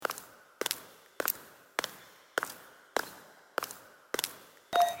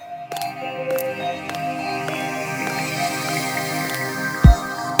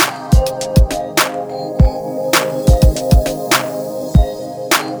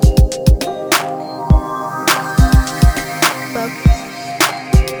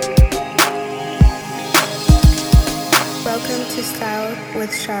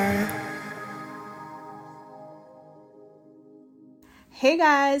Hey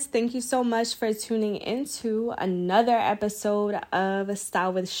guys, thank you so much for tuning into another episode of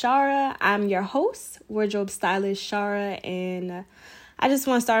Style with Shara. I'm your host, wardrobe stylist Shara, and I just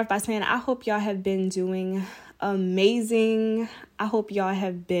want to start off by saying I hope y'all have been doing amazing. I hope y'all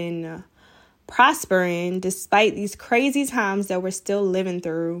have been prospering despite these crazy times that we're still living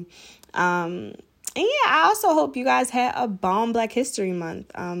through. And yeah, I also hope you guys had a bomb Black History Month.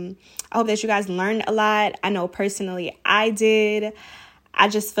 I hope that you guys learned a lot. I know personally I did. I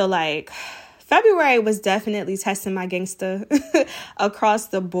just feel like February was definitely testing my gangster across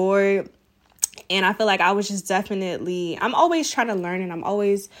the board. And I feel like I was just I'm always trying to learn and I'm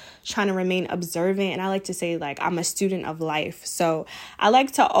always trying to remain observant. And I like to say, like, I'm a student of life. So I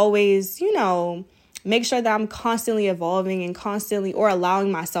like to always, make sure that I'm constantly evolving and constantly or allowing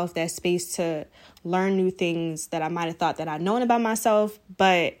myself that space to learn new things that I might have thought that I'd known about myself.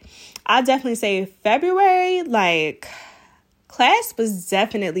 But I'll definitely say February, class was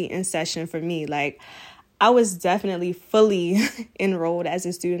definitely in session for me. I was definitely fully enrolled as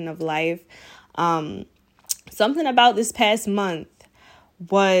a student of life. Something about this past month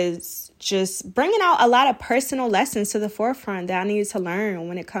was just bringing out a lot of personal lessons to the forefront that I needed to learn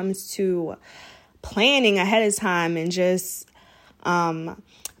when it comes to planning ahead of time and just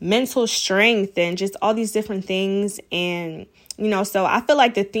mental strength and just all these different things. And, so I feel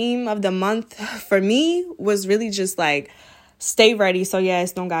like the theme of the month for me was really just stay ready. So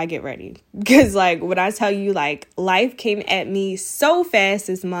yes, don't gotta get ready. Because when I tell you, life came at me so fast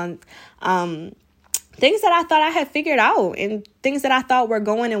this month. Things that I thought I had figured out and things that I thought were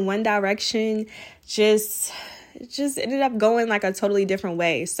going in one direction just ended up going a totally different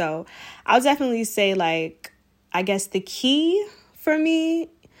way. So I'll definitely say I guess the key for me,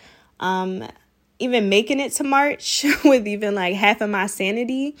 even making it to March with even half of my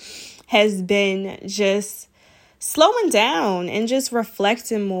sanity has been just slowing down and just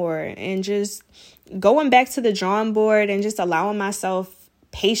reflecting more and just going back to the drawing board and just allowing myself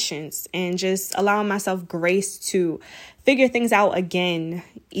patience and just allowing myself grace to figure things out again,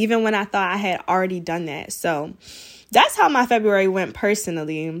 even when I thought I had already done that. So that's how my February went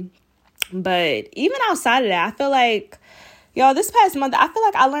personally. But even outside of that, I feel this past month, I feel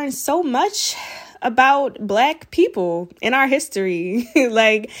I learned so much about Black people in our history.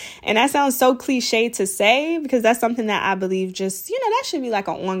 And that sounds so cliche to say because that's something that I believe just, that should be an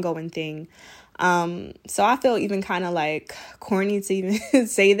ongoing thing. So I feel even kind of corny to even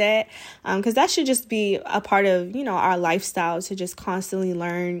say that, because that should just be a part of, our lifestyle to just constantly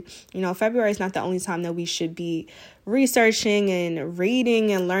learn. February is not the only time that we should be researching and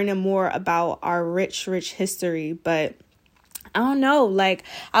reading and learning more about our rich history. But I don't know,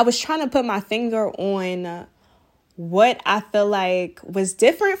 I was trying to put my finger on what I feel was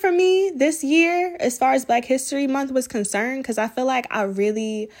different for me this year as far as Black History Month was concerned, because I feel I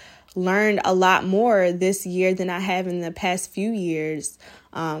really learned a lot more this year than I have in the past few years.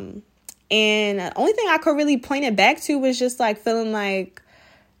 And the only thing I could really point it back to was just feeling I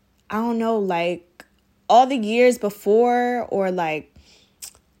don't know, all the years before or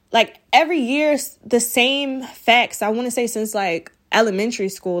every year the same facts. I want to say since elementary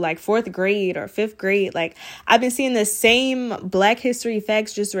school, fourth grade or fifth grade, I've been seeing the same Black history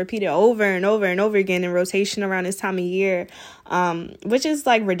facts just repeated over and over and over again in rotation around this time of year, which is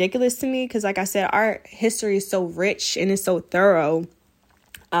ridiculous to me because I said, our history is so rich and it's so thorough.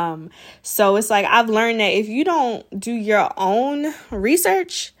 So it's I've learned that if you don't do your own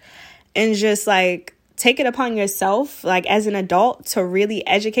research and just take it upon yourself, as an adult, to really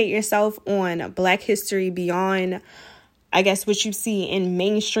educate yourself on Black history beyond, I guess, what you see in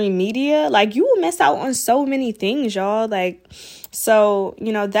mainstream media, you will miss out on so many things, y'all. So,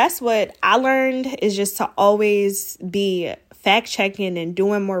 that's what I learned is just to always be fact checking and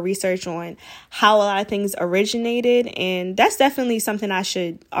doing more research on how a lot of things originated. And that's definitely something I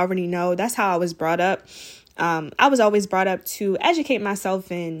should already know. That's how I was brought up. I was always brought up to educate myself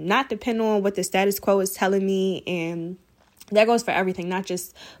and not depend on what the status quo is telling me. And that goes for everything, not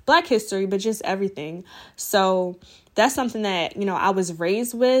just Black history, but just everything. So that's something that, I was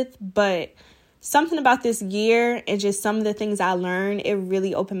raised with. But something about this year and just some of the things I learned, it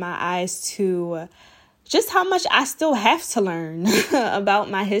really opened my eyes to just how much I still have to learn about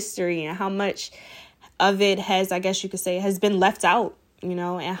my history and how much of it has, I guess you could say, has been left out. And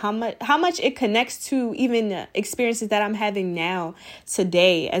how much it connects to even experiences that I'm having now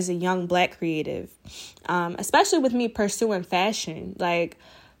today as a young Black creative, especially with me pursuing fashion.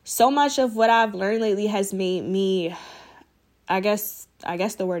 So much of what I've learned lately has made me, I guess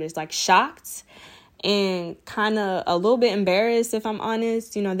the word is shocked and kind of a little bit embarrassed, if I'm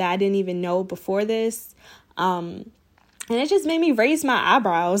honest, that I didn't even know before this. And it just made me raise my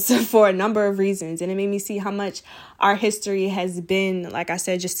eyebrows for a number of reasons. And it made me see how much our history has been, like I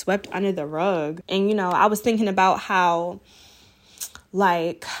said, just swept under the rug. And, you know, I was thinking about how,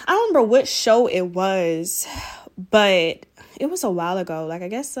 like, I don't remember what show it was, but it was a while ago, like I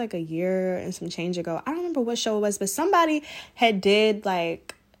guess like a year and some change ago. I don't remember what show it was, but somebody they did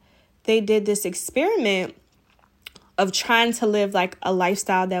this experiment of trying to live like a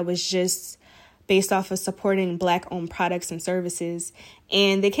lifestyle that was just based off of supporting Black-owned products and services.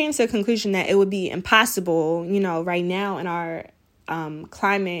 And they came to a conclusion that it would be impossible, you know, right now in our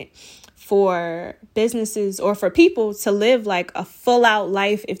climate for businesses or for people to live like a full out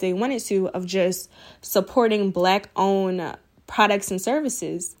life if they wanted to of just supporting Black-owned products and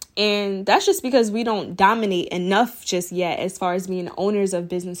services. And that's just because we don't dominate enough just yet as far as being owners of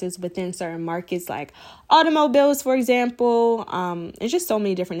businesses within certain markets like automobiles, for example. It's just so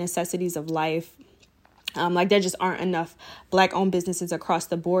many different necessities of life. Like there just aren't enough Black-owned businesses across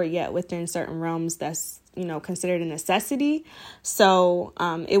the board yet within certain realms that's, you know, considered a necessity. So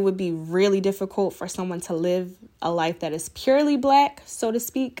it would be really difficult for someone to live a life that is purely Black, so to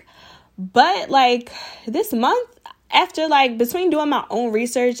speak. But like this month, after like between doing my own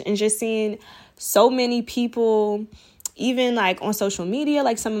research and just seeing so many people, even like on social media,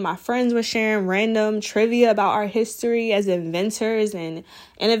 like some of my friends were sharing random trivia about our history as inventors and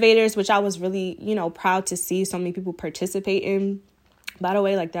innovators, which I was really, you know, proud to see so many people participate in. By the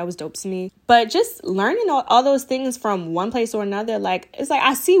way, like that was dope to me. But just learning all those things from one place or another, like it's like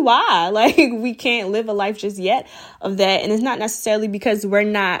I see why like we can't live a life just yet of that. And it's not necessarily because we're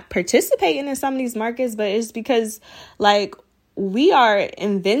not participating in some of these markets, but it's because like we are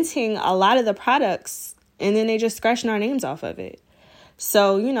inventing a lot of the products and then they just scratching our names off of it.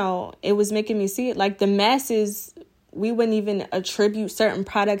 So, you know, it was making me see it like the masses. We wouldn't even attribute certain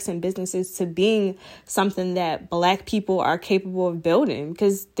products and businesses to being something that Black people are capable of building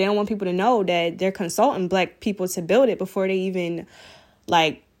because they don't want people to know that they're consulting Black people to build it before they even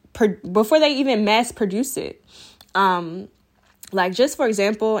mass produce it. Like just for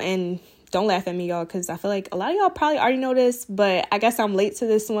example, and don't laugh at me, y'all, because I feel like a lot of y'all probably already know this, but I guess I'm late to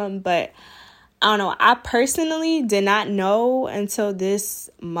this one. But I don't know. I personally did not know until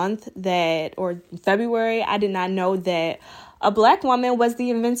this month or February, I did not know that a Black woman was the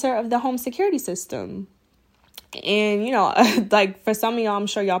inventor of the home security system. And, you know, like for some of y'all, I'm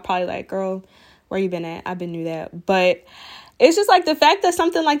sure y'all probably like, girl, where you been at? I've been knew that. But it's just like the fact that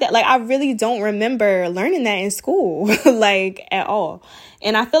something like that, like I really don't remember learning that in school, like at all.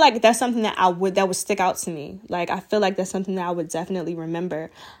 And I feel like that's something that that would stick out to me. Like, I feel like that's something that I would definitely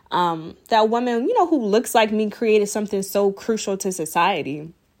remember. That woman, you know, who looks like me created something so crucial to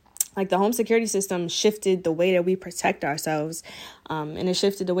society. Like the home security system shifted the way that we protect ourselves. And it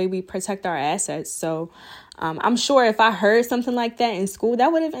shifted the way we protect our assets. So I'm sure if I heard something like that in school,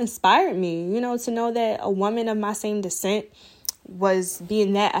 that would have inspired me, you know, to know that a woman of my same descent was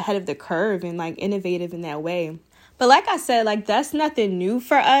being that ahead of the curve and like innovative in that way. But like I said, like that's nothing new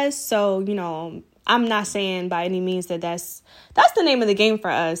for us. So, you know, I'm not saying by any means that that's the name of the game for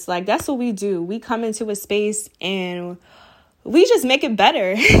us. Like that's what we do. We come into a space and we just make it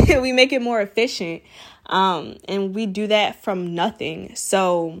better. We make it more efficient. And we do that from nothing.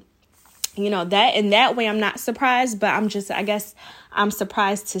 So, you know, that in that way, I'm not surprised, but I guess I'm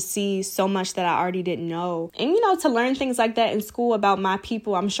surprised to see so much that I already didn't know. And, you know, to learn things like that in school about my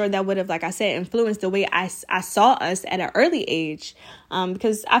people, I'm sure that would have, like I said, influenced the way I saw us at an early age.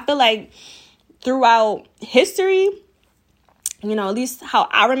 Because I feel like throughout history, you know, at least how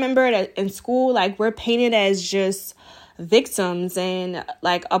I remember it in school, like we're painted as just victims and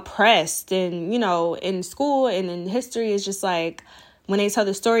like oppressed. And, you know, in school and in history, it's just like, when they tell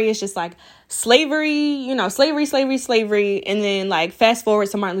the story, it's just like slavery, you know, slavery. And then like fast forward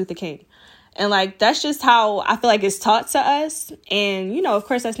to Martin Luther King. And like, that's just how I feel like it's taught to us. And, you know, of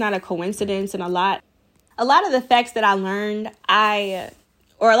course, that's not a coincidence. And a lot of the facts that I learned, a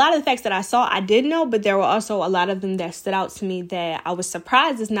lot of the facts that I saw, I did know, but there were also a lot of them that stood out to me that I was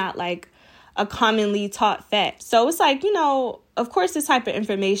surprised is not like a commonly taught fact. So it's like, you know, of course, this type of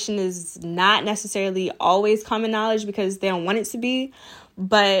information is not necessarily always common knowledge because they don't want it to be.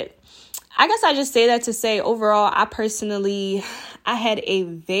 But I guess I just say that to say overall, I had a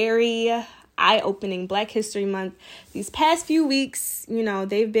very eye-opening Black History Month. These past few weeks, you know,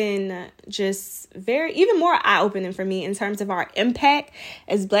 they've been just even more eye-opening for me in terms of our impact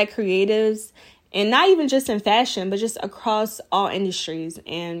as Black creatives, and not even just in fashion, but just across all industries.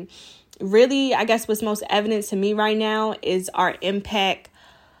 And really, I guess what's most evident to me right now is our impact.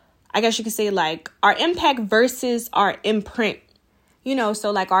 I guess you could say like our impact versus our imprint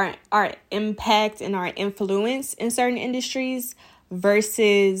So like our impact and our influence in certain industries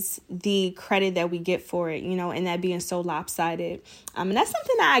versus the credit that we get for it, and that being so lopsided. And that's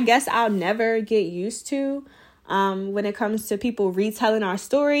something that I guess I'll never get used to when it comes to people retelling our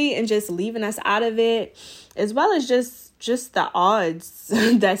story and just leaving us out of it, as well as just the odds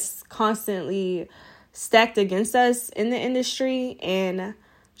that's constantly stacked against us in the industry, and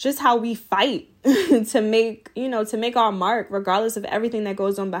just how we fight to make our mark, regardless of everything that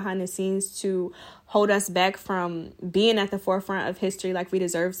goes on behind the scenes, to hold us back from being at the forefront of history like we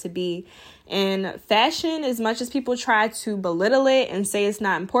deserve to be. And fashion, as much as people try to belittle it and say it's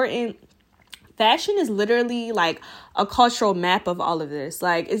not important, fashion is literally like a cultural map of all of this.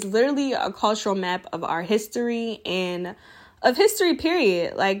 Like, it's literally a cultural map of our history and of history,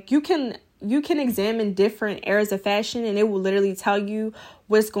 period. Like, you can examine different eras of fashion and it will literally tell you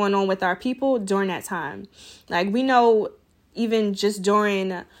what's going on with our people during that time. Like, we know even just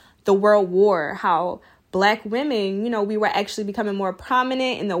during the World War, how Black women, we were actually becoming more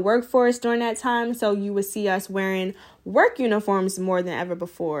prominent in the workforce during that time. So you would see us wearing work uniforms more than ever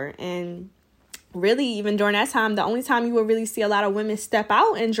before. And really, even during that time, the only time you would really see a lot of women step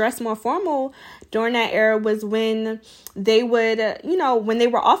out and dress more formal during that era was when they would, when they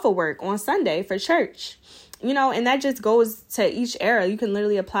were off of work on Sunday for church. And that just goes to each era. You can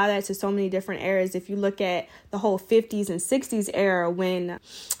literally apply that to so many different eras. If you look at the whole 50s and 60s era, when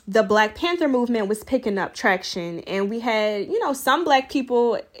the Black Panther movement was picking up traction, and we had, some Black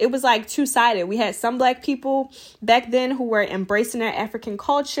people, it was like two-sided. We had some Black people back then who were embracing their African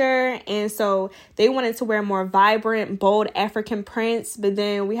culture, and so they wanted to wear more vibrant, bold African prints. But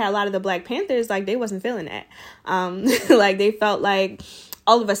then we had a lot of the Black Panthers, like, they wasn't feeling that. Like, they felt like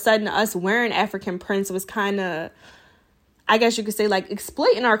all of a sudden us wearing African prints was kind of, I guess you could say, like,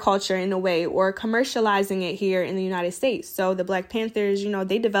 exploiting our culture in a way, or commercializing it here in the United States. So the Black Panthers,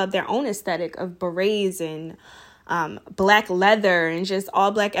 they developed their own aesthetic of berets and black leather and just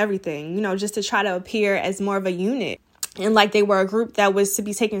all black everything, just to try to appear as more of a unit. And like they were a group that was to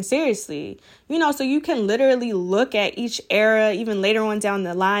be taken seriously, so you can literally look at each era, even later on down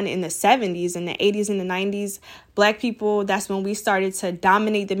the line in the 70s and the 80s and the 90s, Black people, that's when we started to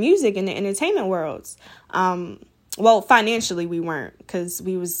dominate the music and the entertainment worlds. Well, financially we weren't, because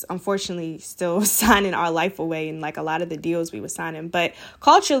we was unfortunately still signing our life away in like a lot of the deals we were signing. But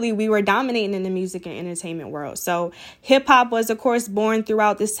culturally, we were dominating in the music and entertainment world. So hip hop was, of course, born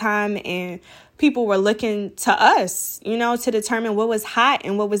throughout this time, and people were looking to us, to determine what was hot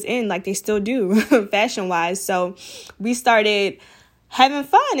and what was in, like they still do fashion wise. So we started having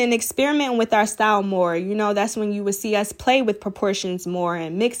fun and experimenting with our style more. That's when you would see us play with proportions more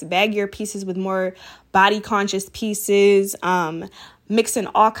and mix baggier pieces with more body conscious pieces, mixing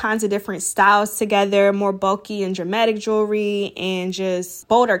all kinds of different styles together, more bulky and dramatic jewelry, and just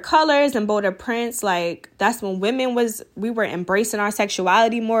bolder colors and bolder prints. Like, that's when we were embracing our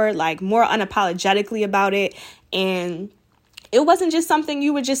sexuality more, like more unapologetically about it. And it wasn't just something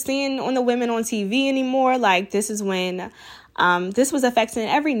you were just seeing on the women on TV anymore. Like, this is when this was affecting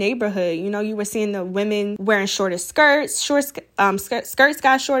every neighborhood. You were seeing the women wearing shorter skirts, skirts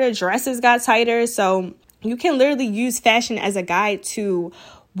got shorter, dresses got tighter. So you can literally use fashion as a guide to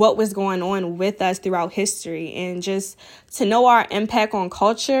what was going on with us throughout history, and just to know our impact on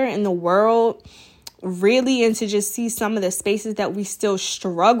culture and the world, really, and to just see some of the spaces that we still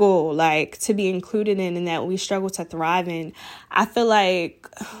struggle like to be included in and that we struggle to thrive in. I feel like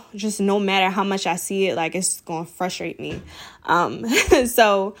just no matter how much I see it, like, it's going to frustrate me.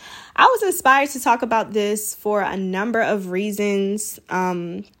 So I was inspired to talk about this for a number of reasons.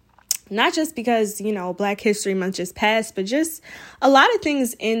 Not just because, Black History Month just passed, but just a lot of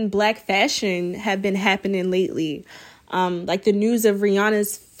things in Black fashion have been happening lately. Like the news of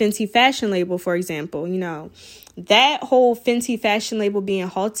Rihanna's Fenty fashion label, for example, that whole Fenty fashion label being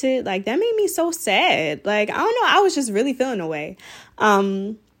halted, like, that made me so sad. Like, I don't know, I was just really feeling away.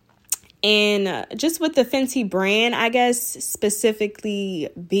 And just with the Fenty brand, I guess, specifically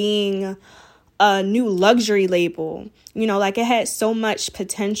being a new luxury label, like, it had so much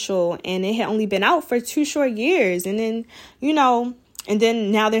potential, and it had only been out for 2 short years. And then, and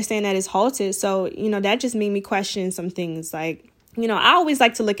then now they're saying that it's halted. So, that just made me question some things. Like, I always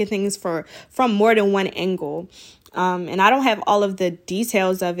like to look at things from more than one angle. And I don't have all of the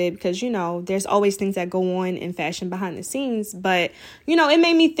details of it because, there's always things that go on in fashion behind the scenes. But, it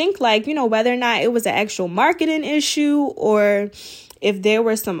made me think, like, whether or not it was an actual marketing issue, or if there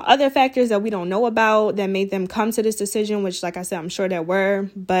were some other factors that we don't know about that made them come to this decision, which, like I said, I'm sure there were.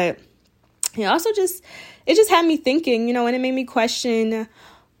 But it just had me thinking, and it made me question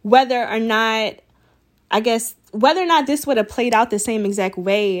whether or not I guess whether or not this would have played out the same exact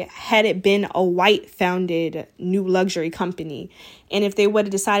way had it been a white founded new luxury company. And if they would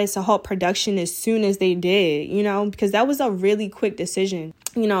have decided to halt production as soon as they did, because that was a really quick decision,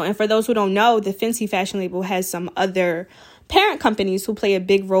 and for those who don't know, the Fenty fashion label has some other parent companies who play a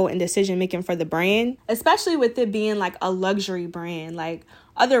big role in decision making for the brand, especially with it being like a luxury brand. Like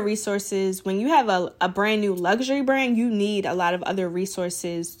other resources, when you have a brand new luxury brand, you need a lot of other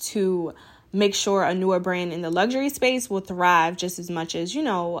resources to make sure a newer brand in the luxury space will thrive just as much as,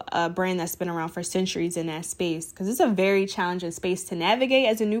 a brand that's been around for centuries in that space, because it's a very challenging space to navigate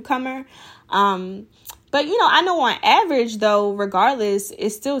as a newcomer. But, I know on average, though, regardless,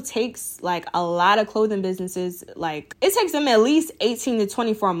 it still takes like a lot of clothing businesses, like it takes them at least 18 to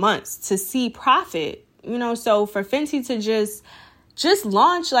 24 months to see profit, so for Fenty to just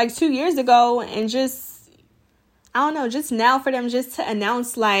launch like 2 years ago and just now for them just to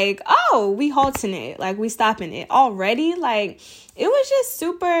announce like, oh, we halting it, like we stopping it already. Like it was just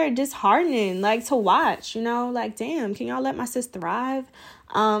super disheartening, like to watch, like, damn, can y'all let my sis thrive?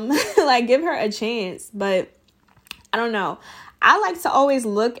 Like give her a chance. But I don't know. I like to always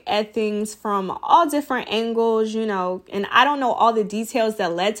look at things from all different angles, and I don't know all the details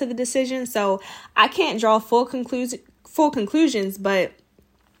that led to the decision. So I can't draw full conclusions, but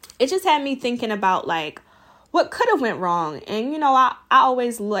it just had me thinking about like, what could have went wrong? And, I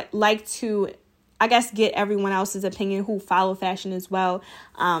always like to, I guess, get everyone else's opinion who follow fashion as well,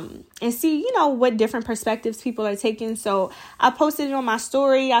 and see, what different perspectives people are taking. So I posted it on my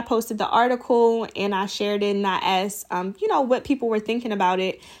story. I posted the article and I shared it and I asked, what people were thinking about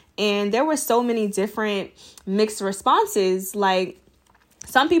it. And there were so many different mixed responses. Like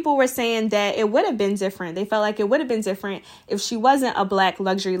some people were saying that it would have been different. They felt like it would have been different if she wasn't a Black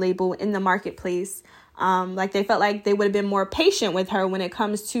luxury label in the marketplace. Like they felt like they would have been more patient with her when it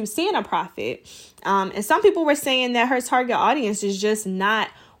comes to seeing a profit. And some people were saying that her target audience is just not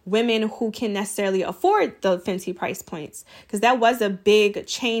women who can necessarily afford the Fenty price points, because that was a big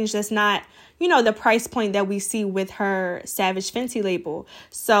change. That's not, the price point that we see with her Savage Fenty label.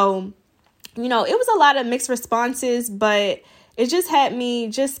 So, it was a lot of mixed responses, but it just had me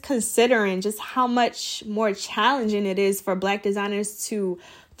just considering just how much more challenging it is for Black designers to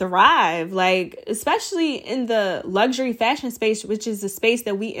thrive, like especially in the luxury fashion space, which is the space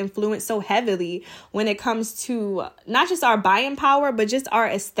that we influence so heavily when it comes to not just our buying power, but just our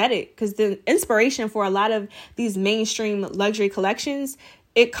aesthetic. Because the inspiration for a lot of these mainstream luxury collections,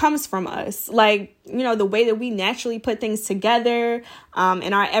 it comes from us. Like, the way that we naturally put things together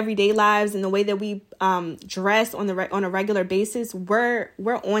in our everyday lives, and the way that we dress on a regular basis, we're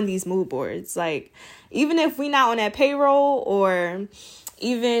on these mood boards. Like, even if we're not on that payroll, or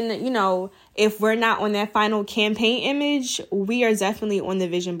even, if we're not on that final campaign image, we are definitely on the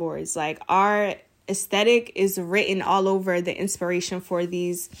vision boards. Like our aesthetic is written all over the inspiration for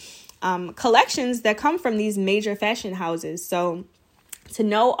these collections that come from these major fashion houses. So to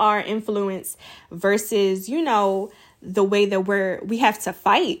know our influence versus, the way that we have to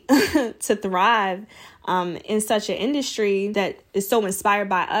fight to thrive in such an industry that is so inspired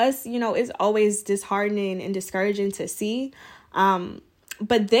by us, is always disheartening and discouraging to see.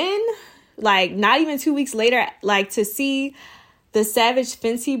 But then, like, not even 2 weeks later, like, to see the Savage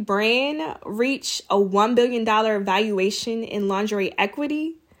Fenty brand reach a $1 billion valuation in lingerie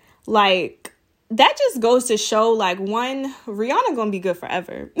equity, like, that just goes to show, like, one, Rihanna gonna be good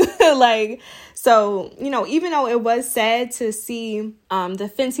forever. Like, so, even though it was sad to see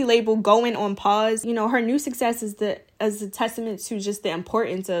the Fenty label going on pause, her new success is a testament to just the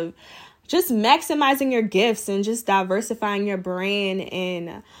importance of just maximizing your gifts and just diversifying your brand,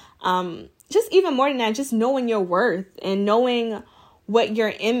 and just even more than that, just knowing your worth and knowing what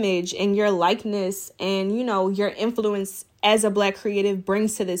your image and your likeness and, your influence as a Black creative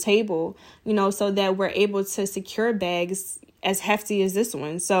brings to the table, so that we're able to secure bags as hefty as this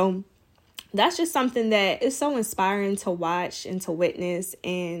one. So that's just something that is so inspiring to watch and to witness.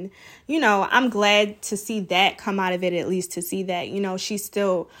 And, I'm glad to see that come out of it, at least to see that, she's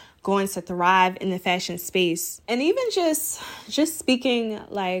still going to thrive in the fashion space. And even just speaking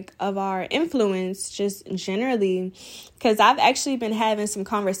like of our influence, just generally, because I've actually been having some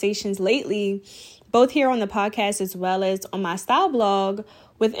conversations lately, both here on the podcast as well as on my style blog,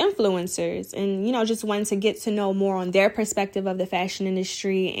 with influencers, and, just wanting to get to know more on their perspective of the fashion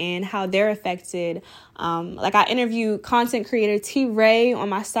industry and how they're affected. Like I interviewed content creator T. Ray on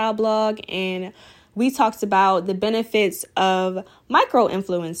my style blog, and we talked about the benefits of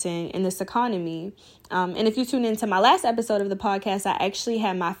micro-influencing in this economy. And if you tune into my last episode of the podcast, I actually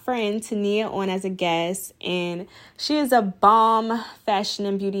had my friend Tania on as a guest, and she is a bomb fashion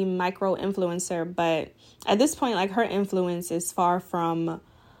and beauty micro-influencer. But at this point, like, her influence is far from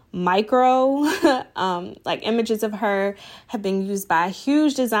micro. Like, images of her have been used by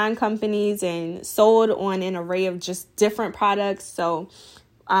huge design companies and sold on an array of just different products. So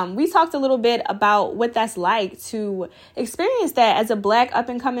we talked a little bit about what that's like to experience that as a Black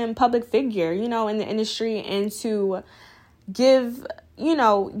up-and-coming public figure, you know, in the industry, and to give, you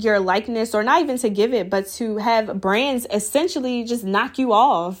know, your likeness, or not even to give it, but to have brands essentially just knock you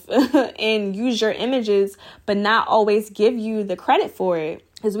off and use your images, but not always give you the credit for it.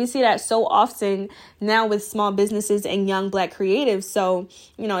 Because we see that so often now with small businesses and young Black creatives. So,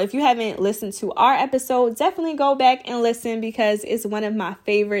 you know, if you haven't listened to our episode, definitely go back and listen, because it's one of my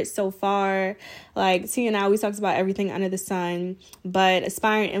favorites so far. Like, T and I, we talked about everything under the sun. But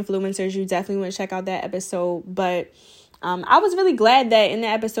aspiring influencers, you definitely want to check out that episode. But I was really glad that in the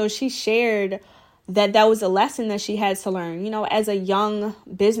episode she shared that was a lesson that she had to learn, you know, as a young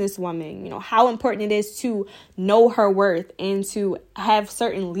businesswoman, you know, how important it is to know her worth and to have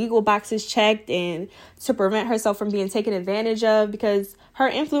certain legal boxes checked and to prevent herself from being taken advantage of, because her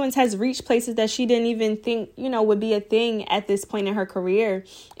influence has reached places that she didn't even think, you know, would be a thing at this point in her career.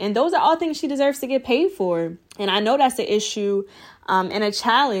 And those are all things she deserves to get paid for. And I know that's an issue and a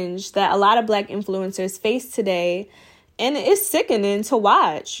challenge that a lot of Black influencers face today. And it's sickening to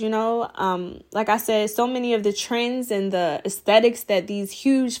watch, you know. Like I said, so many of the trends and the aesthetics that these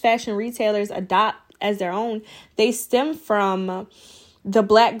huge fashion retailers adopt as their own, they stem from the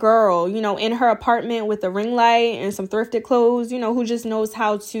Black girl, you know, in her apartment with a ring light and some thrifted clothes, you know, who just knows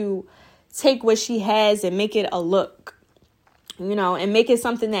how to take what she has and make it a look, you know, and make it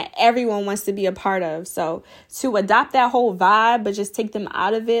something that everyone wants to be a part of. So to adopt that whole vibe, but just take them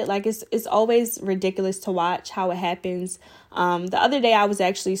out of it, like, it's always ridiculous to watch how it happens. The other day I was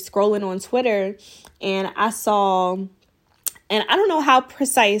actually scrolling on Twitter and I saw, and I don't know how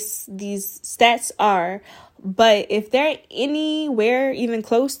precise these stats are, but if they're anywhere even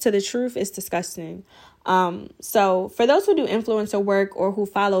close to the truth, it's disgusting. So for those who do influencer work or who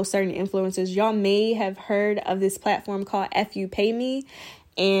follow certain influencers, y'all may have heard of this platform called FUPayMe.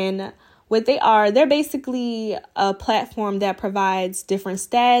 And what they are, they're basically a platform that provides different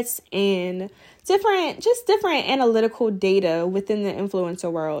stats and different analytical data within the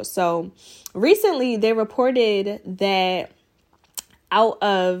influencer world. So recently they reported that out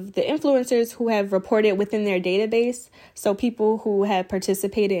of the influencers who have reported within their database, so people who have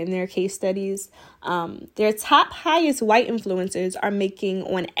participated in their case studies, their top highest white influencers are making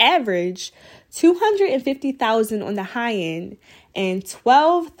on average $250,000 on the high end and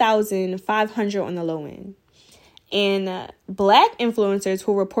 $12,500 on the low end. And Black influencers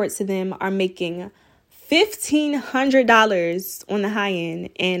who report to them are making $1,500 on the high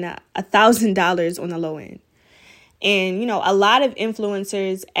end and $1,000 on the low end. And, you know, a lot of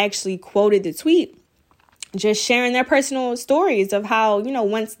influencers actually quoted the tweet, just sharing their personal stories of how, you know,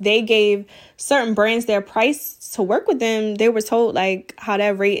 once they gave certain brands their price to work with them, they were told, like, how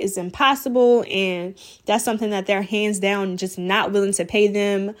that rate is impossible. And that's something that they're hands down just not willing to pay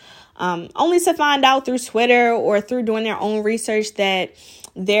them, only to find out through Twitter or through doing their own research that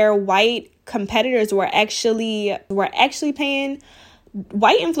their white competitors were actually paying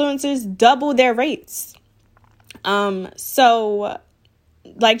white influencers double their rates. So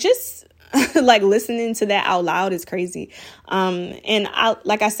like, just like listening to that out loud is crazy. And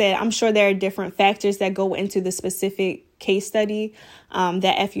like I said, I'm sure there are different factors that go into the specific case study,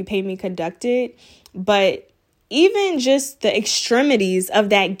 that FUPayMe conducted, but even just the extremities of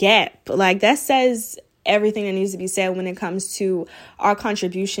that gap, like, that says everything that needs to be said when it comes to our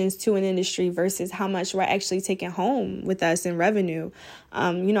contributions to an industry versus how much we're actually taking home with us in revenue.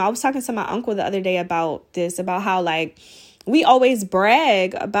 You know, I was talking to my uncle the other day about this, about how, like, we always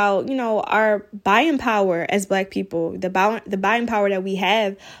brag about, you know, our buying power as Black people, the buying power that we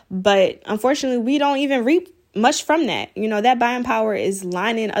have. But unfortunately, we don't even reap much from that. You know, that buying power is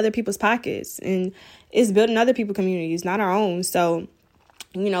lining other people's pockets and is building other people's communities, not our own. So,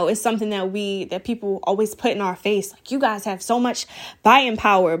 you know, it's something that people always put in our face. Like, you guys have so much buying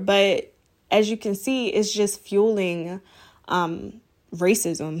power. But as you can see, it's just fueling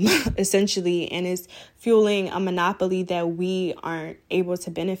racism, essentially. And it's fueling a monopoly that we aren't able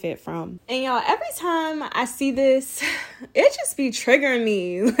to benefit from. And y'all, every time I see this, it just be triggering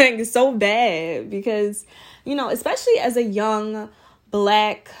me, like, so bad. Because, you know, especially as a young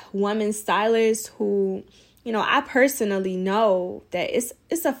Black woman stylist who, you know, I personally know that it's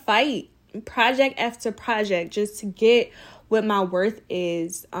a fight, project after project just to get what my worth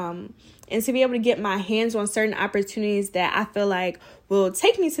is, and to be able to get my hands on certain opportunities that I feel like will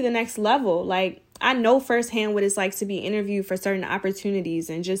take me to the next level. Like, I know firsthand what it's like to be interviewed for certain opportunities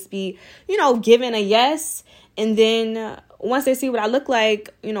and just be, given a yes. And then once they see what I look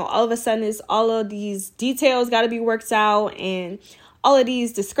like, all of a sudden it's all of these details got to be worked out and all of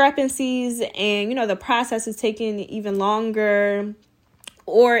these discrepancies, and, the process is taking even longer,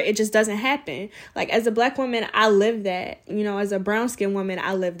 or it just doesn't happen. Like, as a Black woman, I live that, as a brown skinned woman,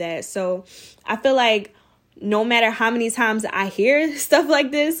 I live that. So I feel like no matter how many times I hear stuff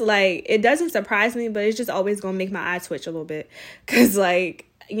like this, like, it doesn't surprise me, but it's just always going to make my eye twitch a little bit. Cause like,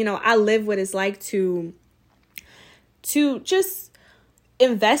 I live what it's like to just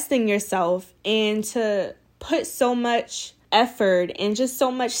invest in yourself and to put so much effort and just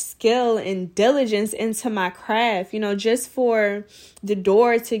so much skill and diligence into my craft, just for the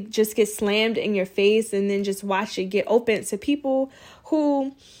door to just get slammed in your face and then just watch it get open to people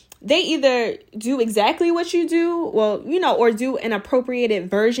who they either do exactly what you do, or do an appropriated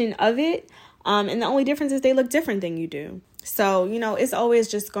version of it. And the only difference is they look different than you do. So, it's always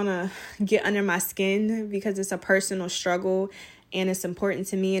just gonna get under my skin because it's a personal struggle and it's important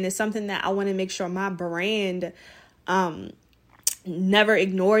to me. And it's something that I want to make sure my brand never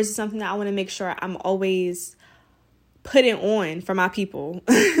ignores. It's something that I want to make sure I'm always putting on for my people,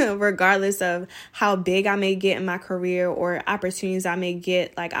 regardless of how big I may get in my career or opportunities I may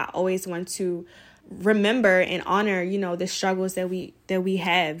get. Like, I always want to remember and honor, the struggles that we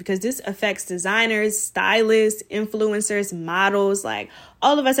have, because this affects designers, stylists, influencers, models. Like,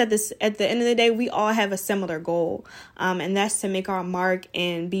 all of us at the end of the day, we all have a similar goal. And that's to make our mark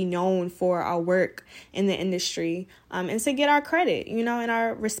and be known for our work in the industry, and to get our credit, and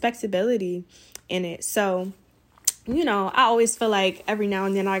our respectability in it. So, I always feel like every now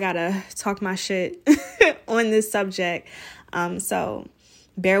and then I gotta talk my shit on this subject. So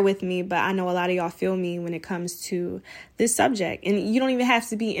bear with me, but I know a lot of y'all feel me when it comes to this subject. And you don't even have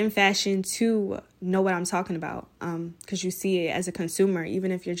to be in fashion to know what I'm talking about, because you see it as a consumer,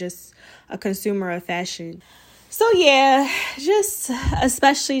 even if you're just a consumer of fashion. So yeah,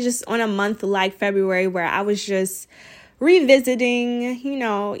 especially on a month like February, where I was just revisiting,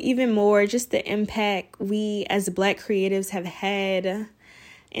 even more just the impact we as Black creatives have had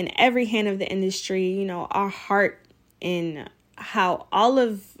in every hand of the industry, our heart in how all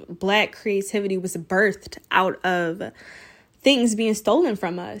of Black creativity was birthed out of things being stolen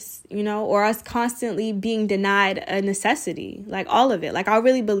from us, or us constantly being denied a necessity, like all of it. Like, I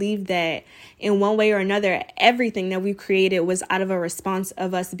really believe that in one way or another, everything that we created was out of a response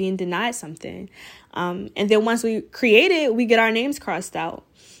of us being denied something. And then once we create it, we get our names crossed out.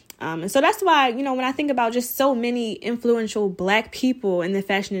 And so that's why, when I think about just so many influential Black people in the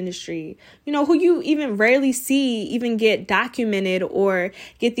fashion industry, who you even rarely see even get documented or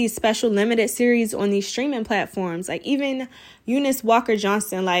get these special limited series on these streaming platforms, like even Eunice Walker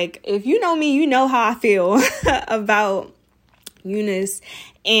Johnson. Like, if you know me, you know how I feel about Eunice.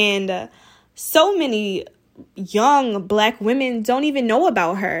 And so many young Black women don't even know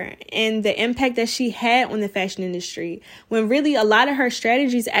about her and the impact that she had on the fashion industry, when really a lot of her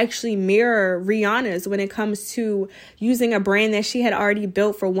strategies actually mirror Rihanna's when it comes to using a brand that she had already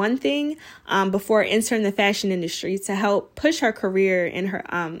built, for one thing, before entering the fashion industry, to help push her career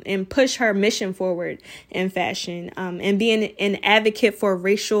and push her mission forward in fashion, and being an advocate for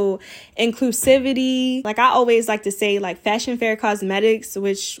racial inclusivity. Like, I always like to say, like, Fashion Fair Cosmetics,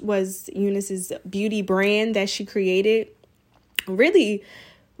 which was Eunice's beauty brand that she created, really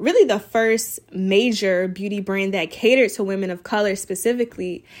the first major beauty brand that catered to women of color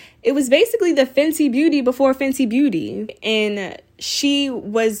specifically. It was basically the Fenty Beauty before Fenty Beauty. And she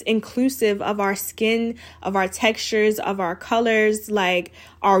was inclusive of our skin, of our textures, of our colors, like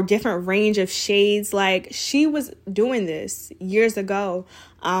our different range of shades. Like, she was doing this years ago.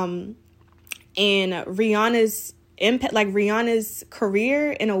 And Rihanna's impact, like Rihanna's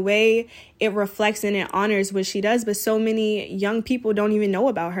career, in a way, it reflects and it honors what she does, but so many young people don't even know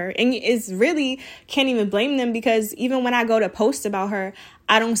about her, and it's really can't even blame them, because even when I go to post about her,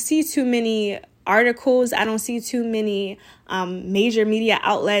 I don't see too many articles, I don't see too many major media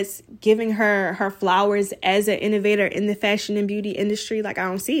outlets giving her flowers as an innovator in the fashion and beauty industry. Like, I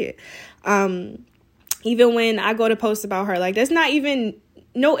don't see it. Even when I go to post about her, like, there's not even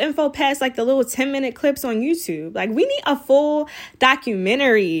no info past like the little 10-minute clips on YouTube. Like, we need a full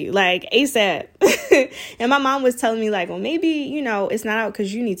documentary, like, ASAP. And my mom was telling me, like, well, maybe, it's not out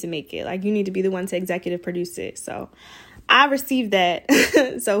because you need to make it. Like, you need to be the one to executive produce it. So I received that.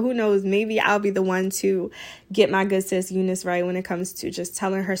 So who knows, maybe I'll be the one to get my good sis Eunice right when it comes to just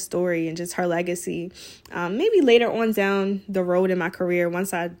telling her story and just her legacy. Maybe later on down the road in my career,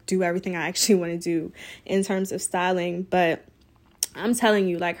 once I do everything I actually want to do in terms of styling. But I'm telling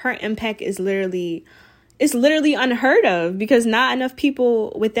you, like, her impact is literally unheard of, because not enough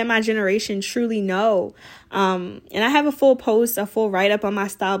people within my generation truly know. And I have a full write-up on my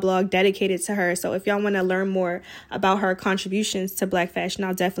style blog dedicated to her. So if y'all want to learn more about her contributions to Black fashion,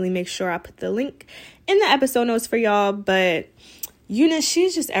 I'll definitely make sure I put the link in the episode notes for y'all. But Eunice,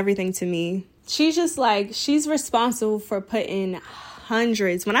 she's just everything to me. She's just like, she's responsible for putting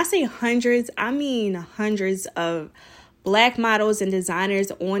hundreds, when I say hundreds, I mean hundreds of Black models and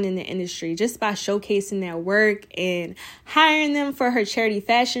designers on in the industry, just by showcasing their work and hiring them for her charity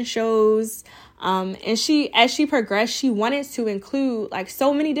fashion shows. And as she progressed, she wanted to include like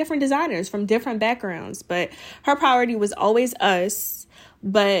so many different designers from different backgrounds, but her priority was always us.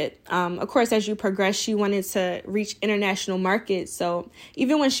 But of course, as you progress, she wanted to reach international markets. So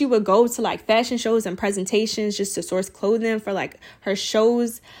even when she would go to like fashion shows and presentations just to source clothing for like her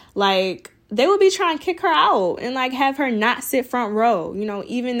shows, like, they would be trying to kick her out and like have her not sit front row, you know,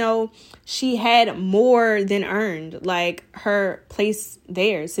 even though she had more than earned like her place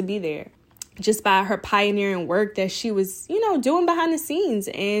there to be there, just by her pioneering work that she was, you know, doing behind the scenes,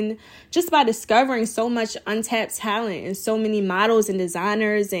 and just by discovering so much untapped talent and so many models and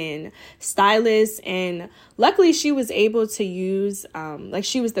designers and stylists. And luckily she was able to use,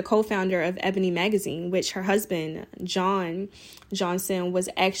 she was the co-founder of Ebony Magazine, which her husband, John Johnson, was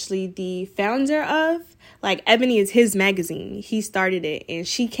actually the founder of. Like, Ebony is his magazine. He started it, and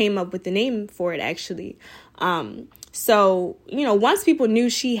she came up with the name for it, actually. So, you know, once people knew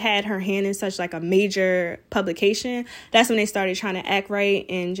she had her hand in such like a major publication, that's when they started trying to act right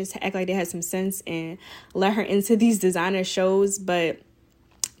and just act like they had some sense and let her into these designer shows. But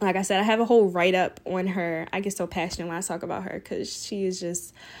like I said, I have a whole write-up on her. I get so passionate when I talk about her, because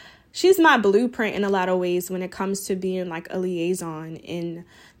she's my blueprint in a lot of ways when it comes to being like a liaison in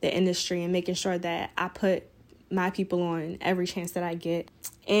the industry and making sure that I put my people on every chance that I get.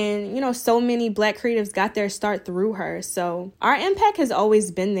 And, you know, so many Black creatives got their start through her. So our impact has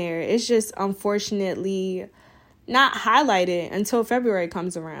always been there. It's just unfortunately not highlighted until February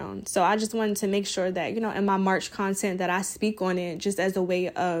comes around. So I just wanted to make sure that, you know, in my March content that I speak on it just as a way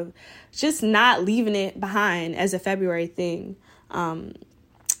of just not leaving it behind as a February thing. And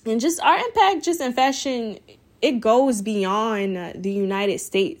just our impact just in fashion, it goes beyond the United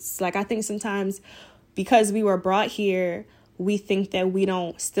States. Like, I think sometimes because we were brought here, we think that we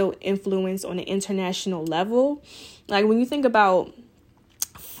don't still influence on an international level. Like, when you think about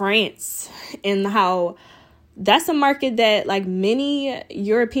France and how that's a market that like many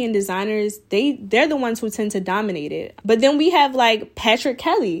European designers, they're the ones who tend to dominate it. But then we have like Patrick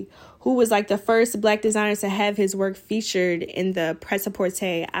Kelly, who was like the first Black designer to have his work featured in the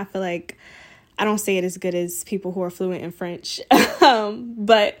Prêt-à-Porter. I feel like I don't say it as good as people who are fluent in French,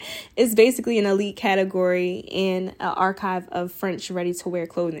 but it's basically an elite category and an archive of French ready-to-wear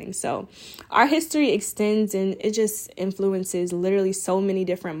clothing. So our history extends, and it just influences literally so many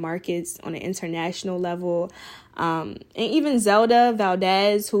different markets on an international level. And even Zelda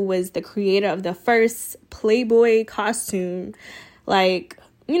Valdez, who was the creator of the first Playboy costume, like,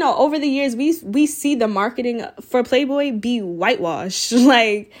 you know, over the years, we see the marketing for Playboy be whitewashed.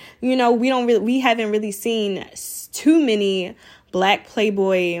 Like, you know, we haven't really seen too many Black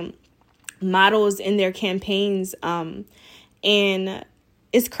Playboy models in their campaigns. And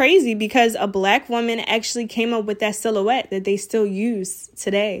it's crazy because a Black woman actually came up with that silhouette that they still use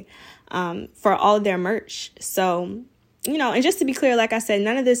today for all of their merch. So, you know, and just to be clear, like I said,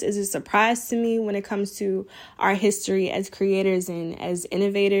 none of this is a surprise to me when it comes to our history as creators and as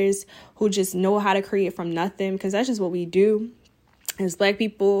innovators who just know how to create from nothing, because that's just what we do. As Black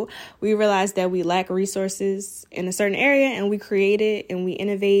people, we realize that we lack resources in a certain area, and we create it and we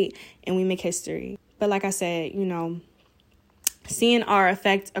innovate and we make history. But like I said, you know, seeing our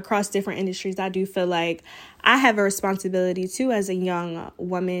effect across different industries, I do feel like I have a responsibility too, as a young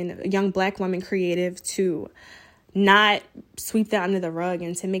Black woman creative, to not sweep that under the rug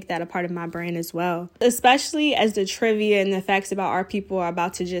and to make that a part of my brand as well. Especially as the trivia and the facts about our people are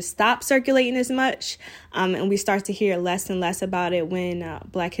about to just stop circulating as much, and we start to hear less and less about it when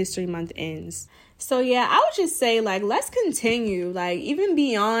Black History Month ends. So yeah, I would just say, like, let's continue, like, even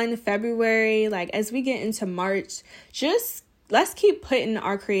beyond February, like, as we get into March, just let's keep putting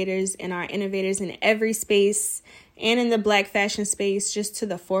our creators and our innovators in every space and in the Black fashion space just to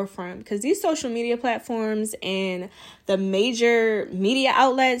the forefront, because these social media platforms and the major media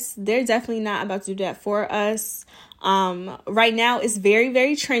outlets, they're definitely not about to do that for us. Right now, it's very,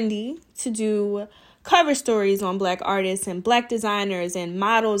 very trendy to do cover stories on Black artists and Black designers and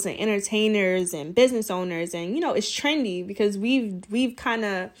models and entertainers and business owners. And, it's trendy because we've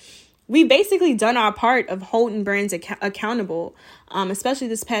basically done our part of holding brands accountable, especially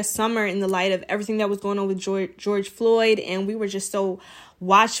this past summer in the light of everything that was going on with George Floyd. And we were just so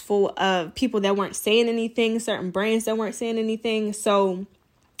watchful of people that weren't saying anything, certain brands that weren't saying anything. So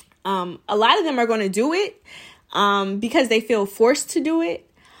a lot of them are going to do it because they feel forced to do it.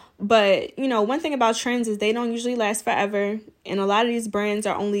 But, one thing about trends is they don't usually last forever. And a lot of these brands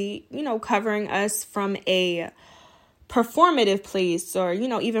are only, covering us from a performative place or,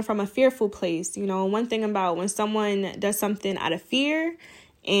 even from a fearful place. One thing about when someone does something out of fear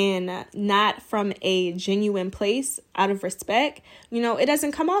and not from a genuine place, out of respect, it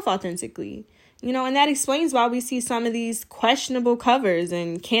doesn't come off authentically. And that explains why we see some of these questionable covers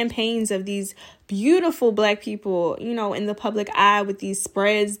and campaigns of these beautiful Black people, in the public eye with these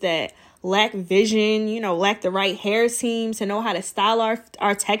spreads that lack vision, lack the right hair team to know how to style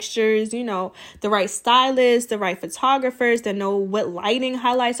our textures, the right stylists, the right photographers that know what lighting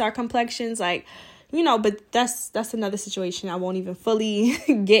highlights our complexions, but that's another situation I won't even fully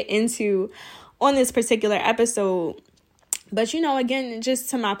get into on this particular episode. But, again, just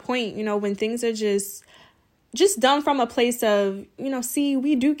to my point, when things are just done from a place of, see,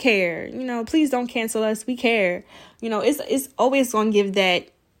 we do care, please don't cancel us. We care. It's always going to give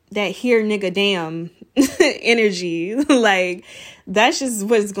that here nigga damn energy. That's just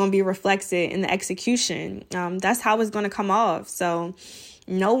what's going to be reflected in the execution. That's how it's going to come off. So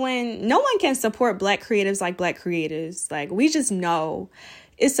no one can support Black creatives like Black creators. We just know.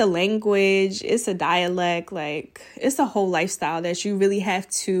 It's a language, it's a dialect, it's a whole lifestyle that you really have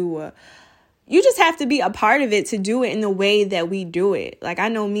to, you just have to be a part of it to do it in the way that we do it. I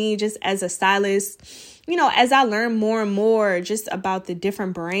know me just as a stylist, as I learn more and more just about the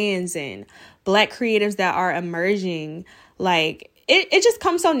different brands and Black creatives that are emerging, it just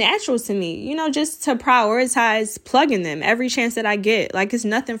comes so natural to me, just to prioritize plugging them every chance that I get. It's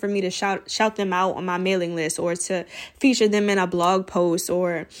nothing for me to shout them out on my mailing list or to feature them in a blog post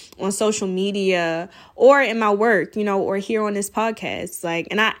or on social media or in my work, or here on this podcast.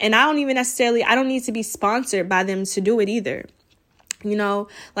 And I don't even necessarily, I don't need to be sponsored by them to do it either.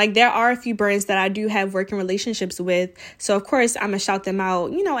 There are a few brands that I do have working relationships with. So, of course, I'm going to shout them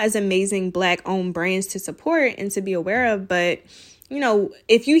out, as amazing Black owned brands to support and to be aware of. But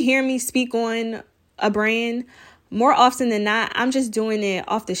if you hear me speak on a brand, more often than not, I'm just doing it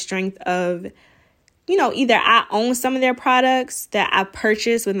off the strength of, either I own some of their products that I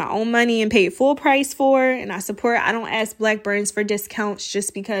purchased with my own money and paid full price for, and I support. I don't ask Black brands for discounts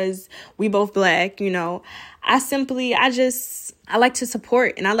just because we both Black, I like to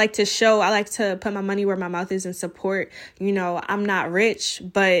support and I like to show, I like to put my money where my mouth is and support. I'm not rich,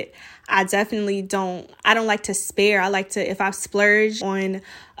 but I definitely I don't like to spare. I like to, if I splurge on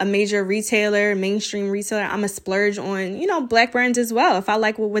a major retailer, mainstream retailer, I'm a splurge on, Black brands as well, if I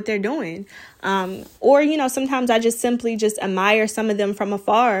like what they're doing. Or, sometimes I just simply admire some of them from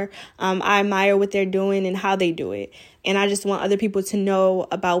afar. I admire what they're doing and how they do it. And I just want other people to know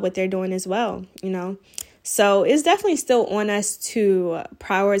about what they're doing as well, So it's definitely still on us to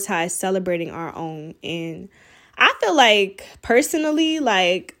prioritize celebrating our own. And I feel personally,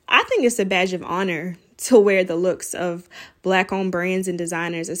 I think it's a badge of honor to wear the looks of Black owned brands and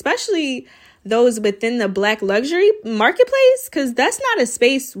designers, especially those within the Black luxury marketplace, because that's not a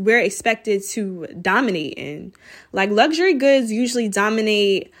space we're expected to dominate in. Luxury goods usually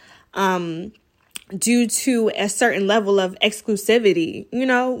dominate due to a certain level of exclusivity.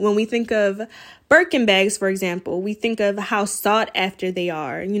 When we think of Birkin bags, for example, we think of how sought after they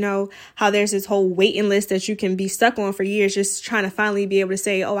are, how there's this whole waiting list that you can be stuck on for years just trying to finally be able to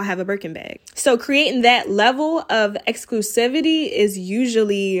say, oh, I have a Birkin bag. So creating that level of exclusivity is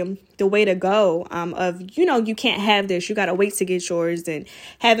usually the way to go, you can't have this, you got to wait to get yours, and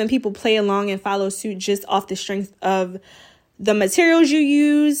having people play along and follow suit just off the strength of the materials you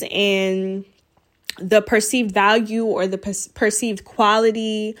use and the perceived value or the perceived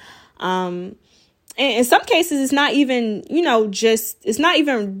quality. And in some cases, it's not even, it's not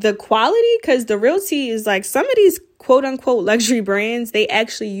even the quality, because the real tea is some of these quote unquote luxury brands, they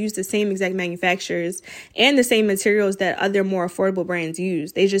actually use the same exact manufacturers and the same materials that other more affordable brands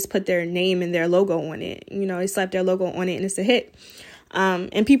use. They just put their name and their logo on it. They slap their logo on it and it's a hit.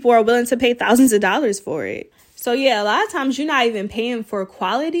 And people are willing to pay thousands of dollars for it. So yeah, a lot of times you're not even paying for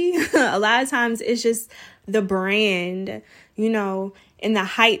quality. A lot of times it's just the brand, and the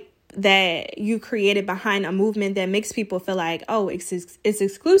hype that you created behind a movement that makes people feel like, oh, it's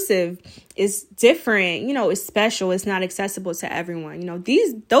exclusive, it's different, it's special, it's not accessible to everyone.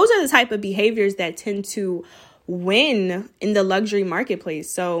 Those are the type of behaviors that tend to win in the luxury marketplace.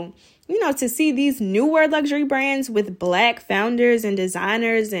 So, to see these newer luxury brands with Black founders and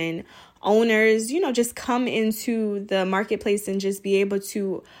designers and owners, just come into the marketplace and just be able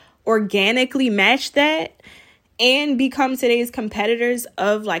to organically match that and become today's competitors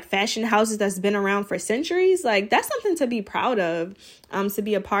of like fashion houses that's been around for centuries, like that's something to be proud of, to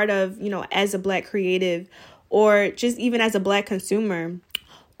be a part of, as a Black creative, or just even as a Black consumer.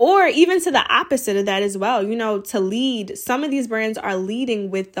 Or even to the opposite of that as well, to lead. Some of these brands are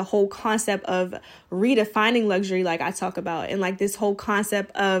leading with the whole concept of redefining luxury, like I talk about, and like this whole concept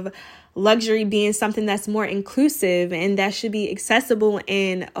of luxury being something that's more inclusive and that should be accessible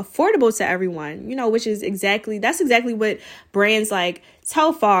and affordable to everyone, which is exactly what brands like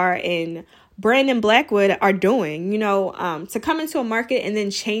Telfar and Brandon Blackwood are doing, to come into a market and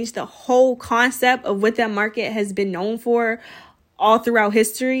then change the whole concept of what that market has been known for all throughout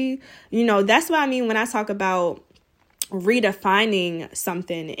history. That's what I mean when I talk about redefining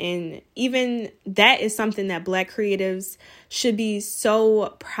something. And even that is something that Black creatives should be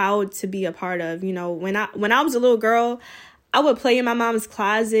so proud to be a part of. When I was a little girl, I would play in my mom's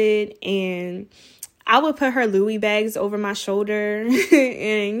closet and I would put her Louis bags over my shoulder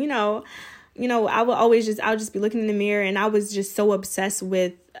and I'll just be looking in the mirror, and I was just so obsessed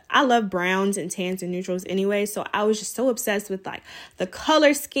with, I love browns and tans and neutrals anyway, so I was just so obsessed with like the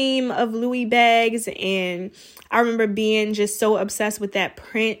color scheme of Louis bags, and I remember being just so obsessed with that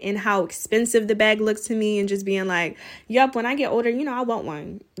print and how expensive the bag looked to me, and just being like, yup, when I get older, I want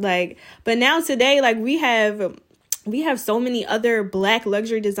one. Like, but now today, like we have so many other Black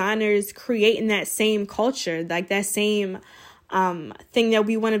luxury designers creating that same culture, like that same thing that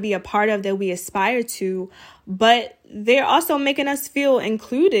we want to be a part of, that we aspire to, but they're also making us feel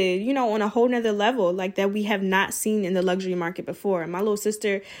included, on a whole nother level, like that we have not seen in the luxury market before. My little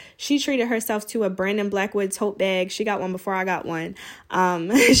sister, she treated herself to a Brandon Blackwood tote bag. She got one before I got one.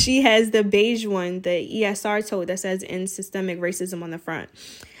 She has the beige one, the ESR tote that says "End Systemic Racism" on the front.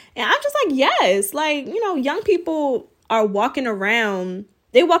 And I'm just like, yes, like, young people are walking around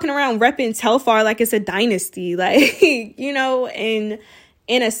repping Telfar like it's a dynasty, like, and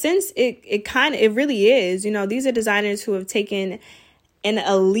in a sense, it really is. These are designers who have taken an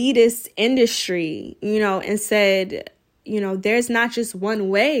elitist industry, and said, there's not just one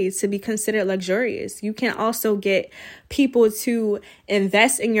way to be considered luxurious. You can also get people to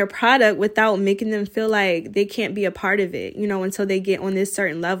invest in your product without making them feel like they can't be a part of it, until they get on this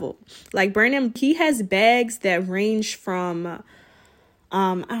certain level. Like Brandon, he has bags that range from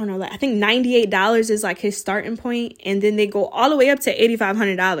I don't know, like I think $98 is like his starting point, and then they go all the way up to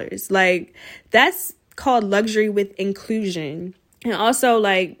 $8,500. Like that's called luxury with inclusion. And also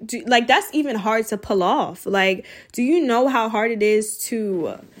like that's even hard to pull off. Like, do you know how hard it is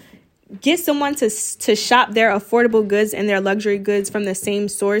to get someone to shop their affordable goods and their luxury goods from the same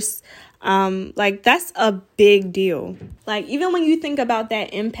source? Like that's a big deal. Like, even when you think about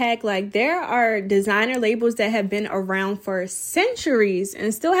that impact, like there are designer labels that have been around for centuries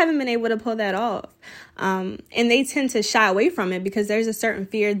and still haven't been able to pull that off. And they tend to shy away from it because there's a certain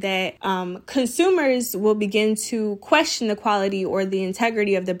fear that consumers will begin to question the quality or the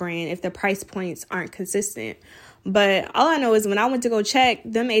integrity of the brand if the price points aren't consistent. But all I know is when I went to go check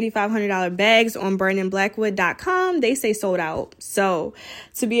them $8,500 bags on BrandonBlackwood.com, they say sold out. So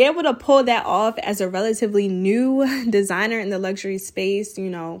to be able to pull that off as a relatively new designer in the luxury space,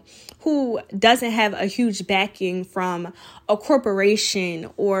 who doesn't have a huge backing from a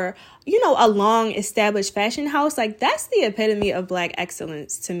corporation or, a long established fashion house, like that's the epitome of Black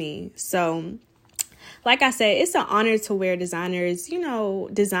excellence to me. So like I said, it's an honor to wear designers,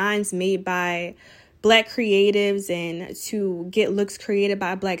 designs made by Black creatives and to get looks created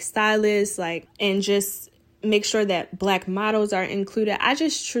by Black stylists, like, and just make sure that Black models are included. I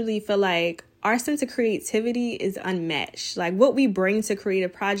just truly feel like our sense of creativity is unmatched. Like what we bring to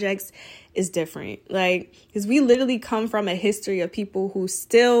creative projects is different. Like, because we literally come from a history of people who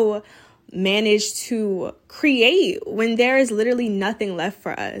still manage to create when there is literally nothing left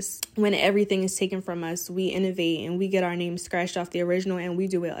for us. When everything is taken from us, we innovate and we get our name scratched off the original, and we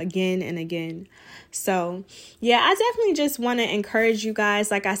do it again and again. So yeah, I definitely just want to encourage you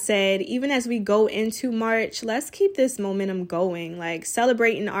guys, like I said, even as we go into March, let's keep this momentum going, like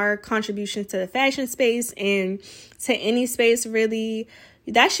celebrating our contributions to the fashion space and to any space really.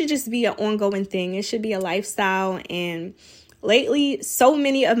 That should just be an ongoing thing. It should be a lifestyle. And lately, so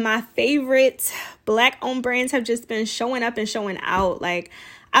many of my favorite Black-owned brands have just been showing up and showing out. Like,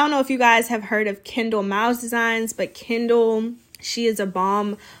 I don't know if you guys have heard of Kendall Miles Designs, but Kendall, she is a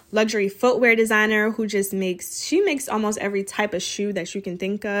bomb luxury footwear designer who just makes almost every type of shoe that you can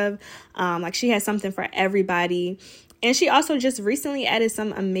think of. Like she has something for everybody. And she also just recently added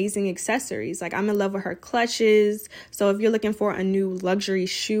some amazing accessories. Like I'm in love with her clutches. So if you're looking for a new luxury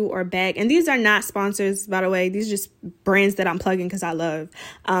shoe or bag, and these are not sponsors, by the way, these are just brands that I'm plugging because I love.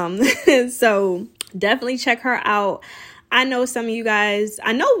 So definitely check her out. I know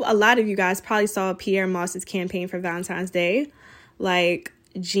a lot of you guys probably saw Pierre Moss's campaign for Valentine's Day. Like,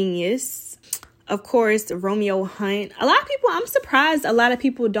 genius. Of course, Romeo Hunt. I'm surprised a lot of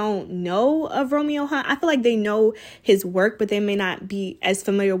people don't know of Romeo Hunt. I feel like they know his work, but they may not be as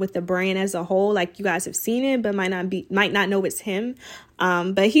familiar with the brand as a whole. Like you guys have seen it, but might not know it's him.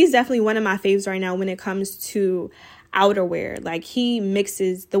 But he's definitely one of my faves right now when it comes to outerwear. Like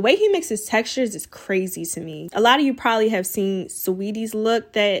the way he mixes textures is crazy to me. A lot of you probably have seen Saweetie's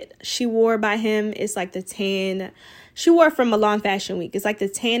look that she wore by him. It's like the tan. She wore it from Milan Fashion Week. It's like the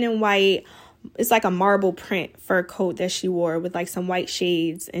tan and white. It's like a marble print fur coat that she wore with like some white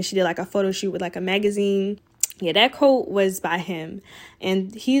shades. And she did like a photo shoot with like a magazine. Yeah, that coat was by him.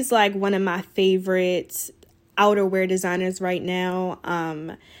 And he's like one of my favorite outerwear designers right now.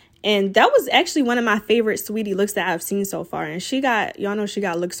 And that was actually one of my favorite Saweetie looks that I've seen so far. And y'all know she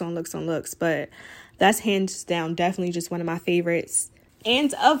got looks on looks. But that's hands down definitely just one of my favorites.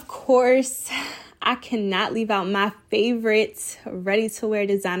 And of course, I cannot leave out my favorite ready-to-wear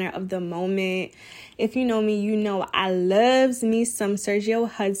designer of the moment. If you know me, you know I loves me some Sergio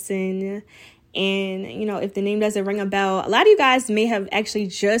Hudson. And, if the name doesn't ring a bell, a lot of you guys may have actually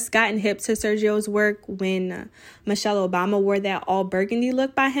just gotten hip to Sergio's work when Michelle Obama wore that all burgundy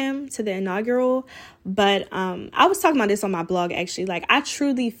look by him to the inaugural. But I was talking about this on my blog, actually. Like, I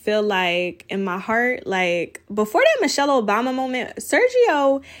truly feel like in my heart, like before that Michelle Obama moment,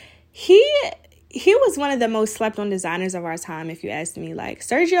 Sergio, he was one of the most slept on designers of our time, if you ask me. Like,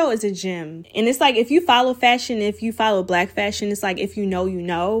 Sergio is a gem. And it's like, if you follow fashion, if you follow black fashion, it's like, if you know, you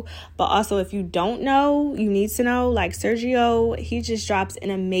know. But also, if you don't know, you need to know. Like, Sergio, he just drops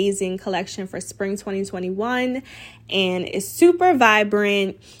an amazing collection for spring 2021. And it's super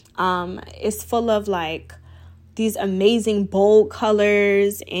vibrant. It's full of, like, these amazing bold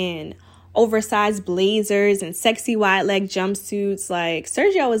colors and oversized blazers and sexy wide leg jumpsuits. Like,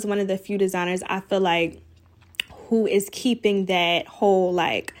 Sergio is one of the few designers I feel like who is keeping that whole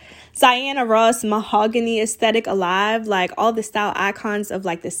like Diana Ross mahogany aesthetic alive. Like all the style icons of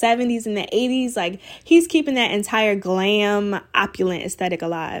like the 70s and the 80s, like he's keeping that entire glam opulent aesthetic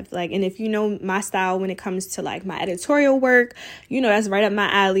alive. Like, and if you know my style when it comes to like my editorial work, that's right up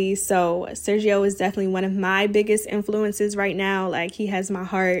my alley. So Sergio is definitely one of my biggest influences right now. Like, he has my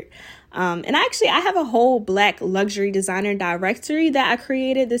heart. And I have a whole Black luxury designer directory that I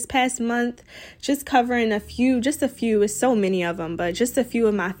created this past month, just covering a few, it's so many of them, but just a few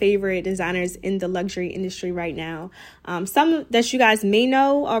of my favorite designers in the luxury industry right now. Some that you guys may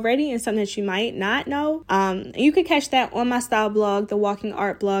know already and some that you might not know. You can catch that on my style blog, the Walking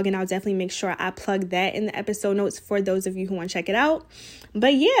Art blog, and I'll definitely make sure I plug that in the episode notes for those of you who want to check it out.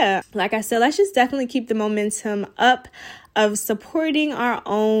 But yeah, like I said, let's just definitely keep the momentum up of supporting our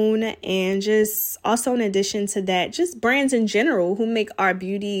own, and just also in addition to that, just brands in general who make our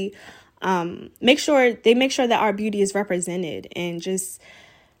beauty, make sure that our beauty is represented and just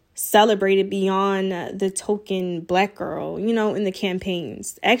celebrated beyond the token Black girl, in the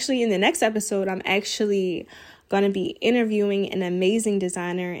campaigns. Actually, in the next episode, I'm actually going to be interviewing an amazing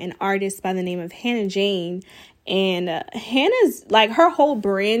designer and artist by the name of Hannah Jane. And Hannah's, like, her whole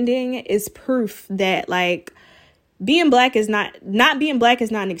branding is proof that, like, being black is not being black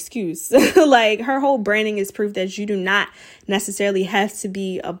is not an excuse. Like, her whole branding is proof that you do not necessarily have to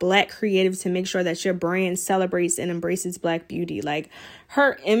be a Black creative to make sure that your brand celebrates and embraces Black beauty. Like,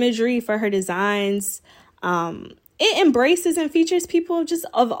 her imagery for her designs, it embraces and features people just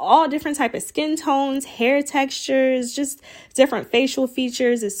of all different type of skin tones, hair textures, just different facial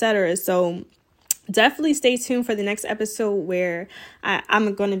features, etc. So definitely stay tuned for the next episode where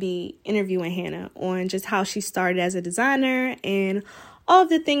I'm going to be interviewing Hannah on just how she started as a designer and all of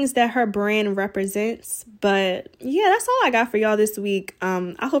the things that her brand represents. But yeah, that's all I got for y'all this week.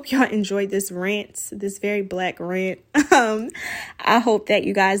 I hope y'all enjoyed this rant, this very Black rant. I hope that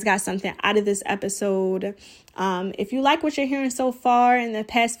you guys got something out of this episode. If you like what you're hearing so far in the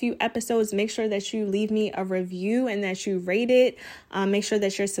past few episodes, make sure that you leave me a review and that you rate it. Make sure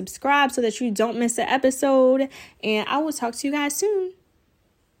that you're subscribed so that you don't miss an episode. And I will talk to you guys soon.